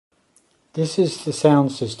This is the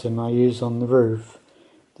sound system I use on the roof.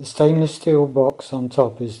 The stainless steel box on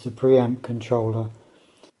top is the preamp controller.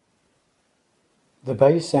 The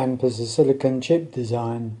bass amp is a silicon chip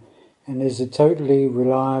design and is a totally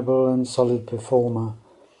reliable and solid performer.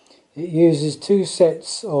 It uses two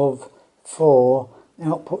sets of 4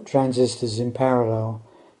 output transistors in parallel.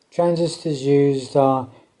 Transistors used are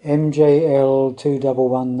MJL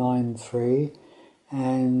 21193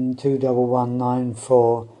 and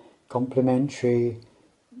 21194 complementary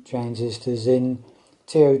transistors in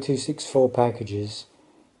TO264 packages.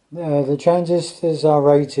 The transistors are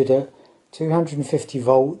rated at 250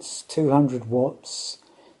 volts, 200 watts,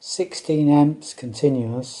 16 amps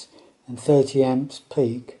continuous and 30 amps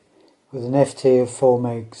peak with an FT of 4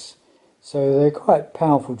 megs. So they're quite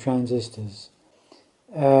powerful transistors.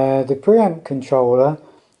 The preamp controller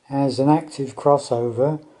has an active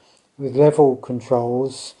crossover with level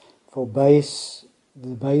controls for bass,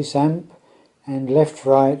 the bass amp, and left,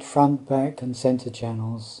 right, front, back and center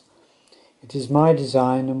channels. It is my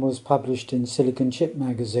design and was published in Silicon Chip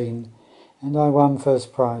magazine, and I won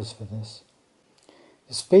first prize for this.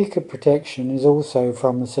 The speaker protection is also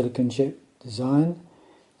from the Silicon Chip design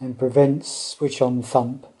and prevents switch-on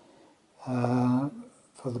thump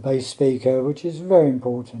for the bass speaker, which is very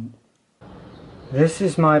important. This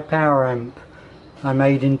is my power amp I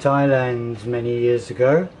made in Thailand many years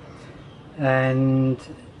ago, and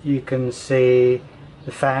you can see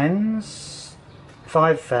the fans,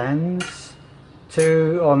 5 fans,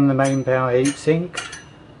 2 on the main power heatsink,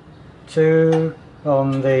 2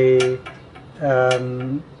 on the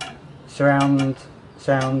surround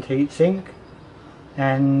sound heatsink,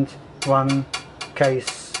 and 1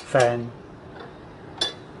 case fan.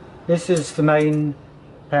 This is the main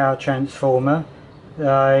power transformer.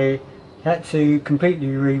 I had to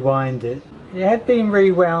completely rewind it. It had been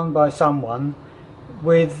rewound by someone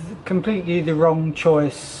with completely the wrong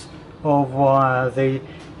choice of wire. The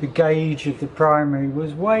gauge of the primary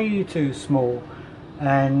was way too small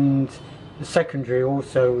and the secondary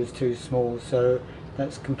also was too small, so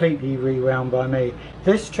that's completely rewound by me.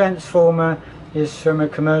 This transformer is from a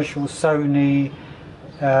commercial Sony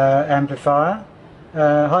amplifier,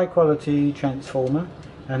 high quality transformer,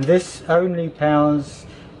 and this only powers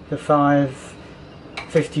the 5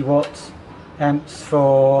 50 watt amps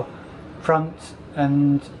for front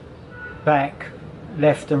and back,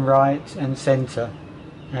 left and right and center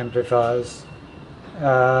amplifiers.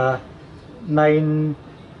 Main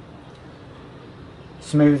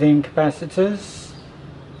smoothing capacitors,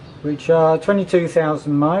 which are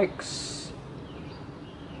 22,000 mics.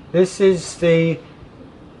 This is the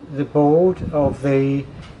board of the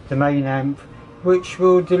main amp, which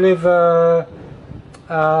will deliver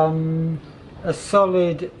a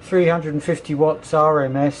solid 350 watts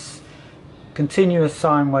RMS continuous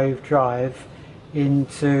sine wave drive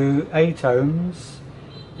into 8 ohms.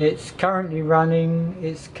 It's currently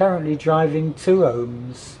driving 2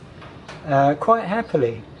 ohms quite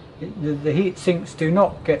happily. The heat sinks do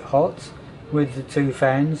not get hot with the 2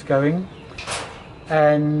 fans going,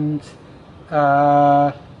 and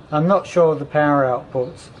I'm not sure the power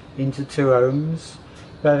output into 2 ohms,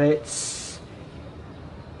 but it's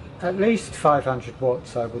at least 500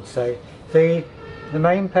 watts, I would say. The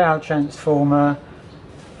main power transformer,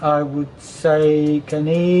 I would say, can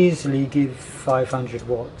easily give 500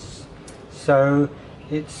 watts. So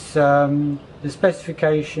it's the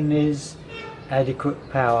specification is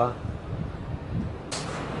adequate power.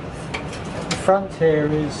 The front here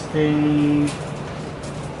is the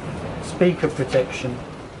speaker protection.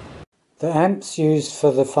 The amps used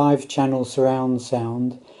for the 5-channel surround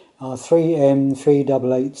sound are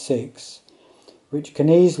 3M3886, which can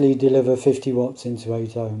easily deliver 50 watts into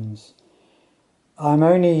 8 ohms. I'm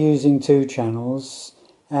only using 2 channels,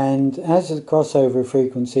 and as the crossover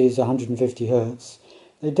frequency is 150 Hz,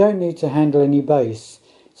 they don't need to handle any bass,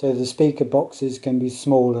 so the speaker boxes can be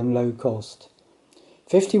small and low cost.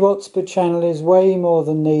 50 watts per channel is way more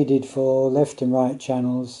than needed for left and right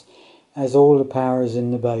channels, as all the power is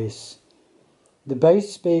in the bass. The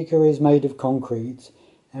bass speaker is made of concrete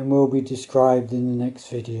and will be described in the next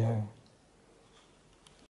video.